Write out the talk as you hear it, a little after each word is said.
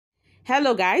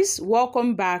Hello guys,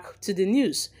 welcome back to the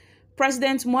news.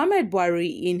 President Muhammad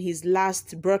Buhari, in his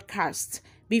last broadcast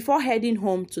before heading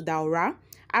home to Daura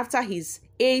after his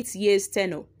 8 years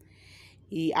tenure,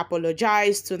 he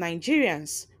apologized to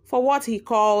Nigerians for what he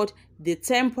called the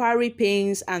temporary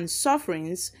pains and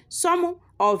sufferings some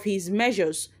of his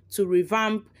measures to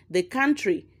revamp the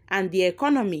country and the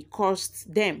economy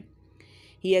cost them.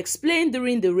 He explained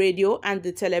during the radio and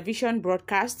the television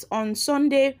broadcast on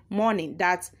Sunday morning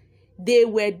that they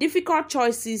were difficult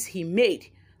choices he made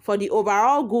for the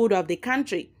overall good of the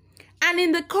country. And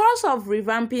in the course of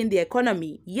revamping the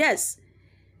economy, yes,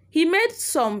 he made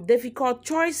some difficult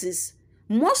choices,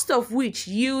 most of which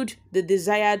yield the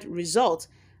desired result.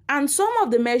 And some of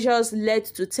the measures led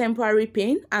to temporary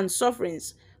pain and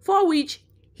sufferings, for which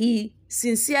he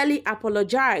sincerely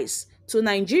apologized to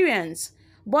Nigerians.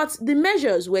 But the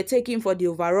measures were taken for the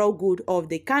overall good of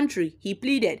the country, he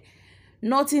pleaded,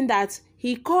 noting that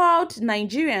he called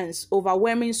Nigerians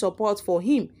overwhelming support for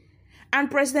him. And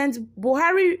President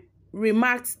Buhari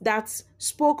remarked that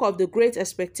spoke of the great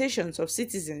expectations of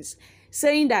citizens,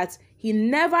 saying that he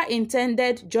never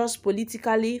intended just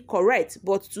politically correct,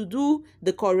 but to do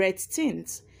the correct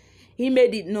things. He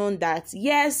made it known that,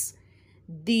 yes,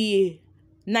 the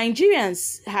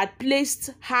Nigerians had placed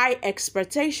high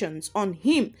expectations on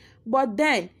him, but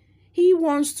then he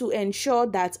wants to ensure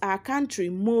that our country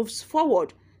moves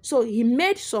forward. So he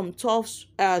made some tough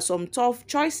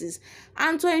choices,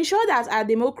 and to ensure that our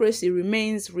democracy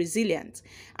remains resilient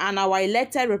and our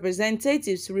elected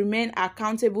representatives remain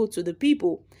accountable to the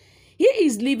people. He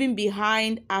is leaving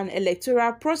behind an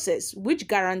electoral process which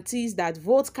guarantees that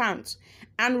votes count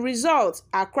and results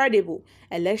are credible,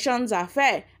 elections are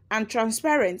fair and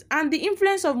transparent, and the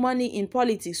influence of money in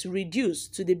politics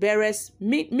reduced to the barest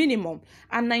minimum,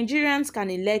 and Nigerians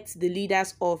can elect the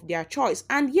leaders of their choice.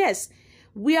 And yes,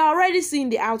 we are already seeing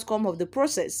the outcome of the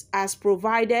process as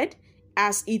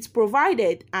it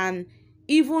provided an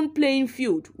even playing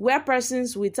field where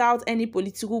persons without any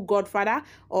political godfather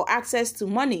or access to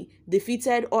money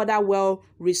defeated other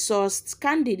well-resourced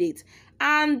candidates.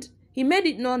 And he made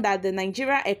it known that the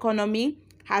Nigeria economy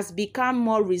has become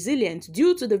more resilient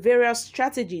due to the various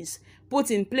strategies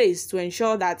put in place to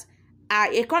ensure that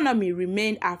our economy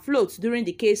remained afloat during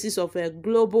the cases of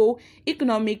global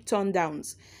economic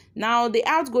turndowns. Now, the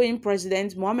outgoing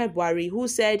president, Muhammad Buhari, who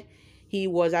said he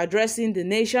was addressing the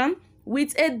nation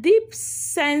with a deep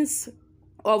sense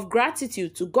of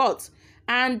gratitude to God,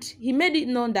 and he made it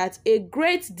known that he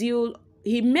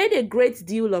made a great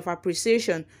deal of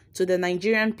appreciation to the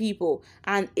Nigerian people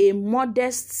and a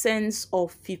modest sense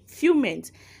of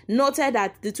fulfillment, noted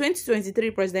that the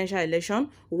 2023 presidential election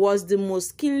was the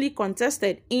most keenly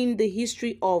contested in the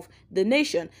history of the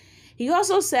nation. He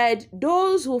also said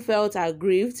those who felt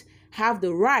aggrieved have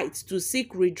the right to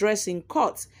seek redress in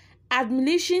court,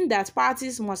 admonishing that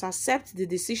parties must accept the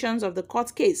decisions of the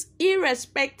court case,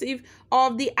 irrespective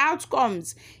of the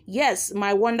outcomes. Yes,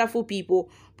 my wonderful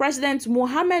people, President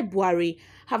Muhammad Buhari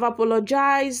have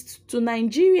apologized to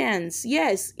Nigerians,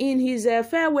 yes, in his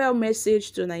farewell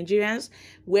message to Nigerians,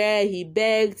 where he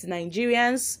begged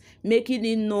Nigerians, making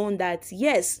it known that,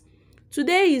 yes,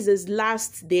 today is his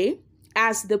last day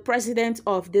as the president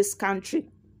of this country.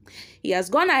 He has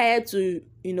gone ahead to,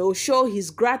 show his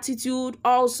gratitude,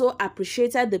 also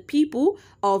appreciated the people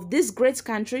of this great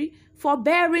country for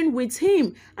bearing with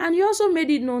him. And he also made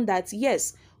it known that,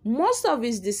 yes, most of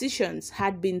his decisions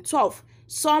had been tough,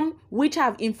 some which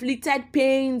have inflicted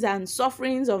pains and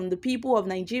sufferings on the people of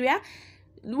Nigeria.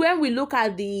 When we look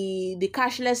at the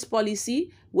cashless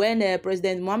policy, when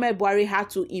President Muhammad Buhari had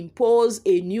to impose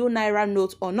a new Naira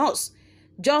note on us,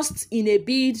 just in a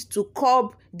bid to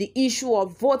curb the issue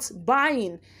of vote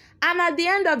buying. And at the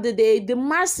end of the day, the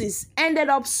masses ended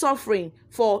up suffering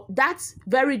for that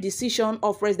very decision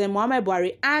of President Muhammad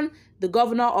Buhari and the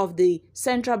governor of the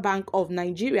Central Bank of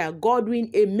Nigeria,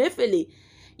 Godwin Emefiele.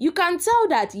 You can tell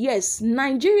that, yes,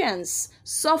 Nigerians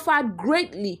suffered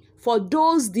greatly for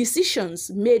those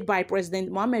decisions made by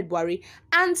President Muhammad Buhari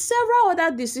and several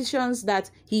other decisions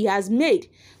that he has made.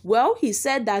 Well, he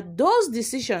said that those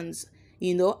decisions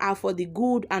are for the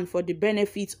good and for the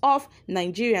benefit of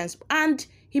Nigerians. And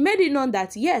he made it known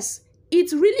that, yes,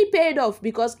 it really paid off,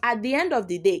 because at the end of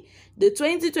the day, the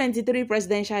 2023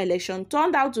 presidential election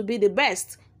turned out to be the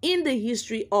best in the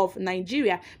history of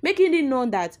Nigeria, making it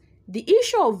known that the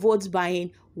issue of vote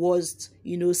buying was,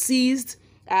 seized.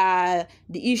 The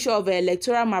issue of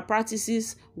electoral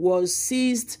malpractices was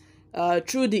seized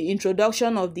through the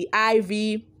introduction of the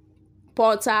IV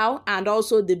portal and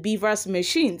also the beavers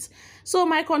machines. So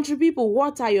my country people,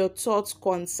 what are your thoughts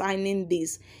concerning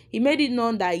this? He made it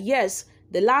known that yes,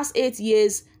 the last 8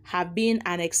 years have been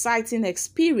an exciting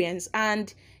experience,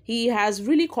 and he has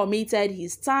really committed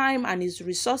his time and his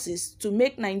resources to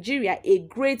make Nigeria a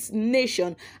great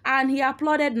nation, and he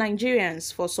applauded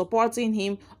Nigerians for supporting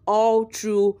him all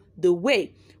through the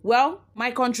way. Well,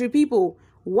 my country people,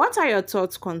 what are your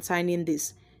thoughts concerning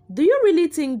this? Do you really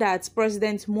think that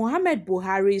President Muhammad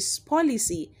Buhari's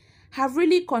policy have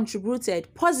really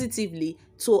contributed positively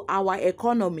to our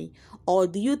economy, or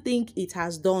do you think it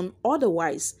has done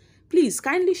otherwise? Please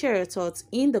kindly share your thoughts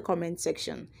in the comment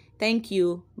section. Thank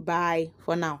you. Bye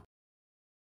for now.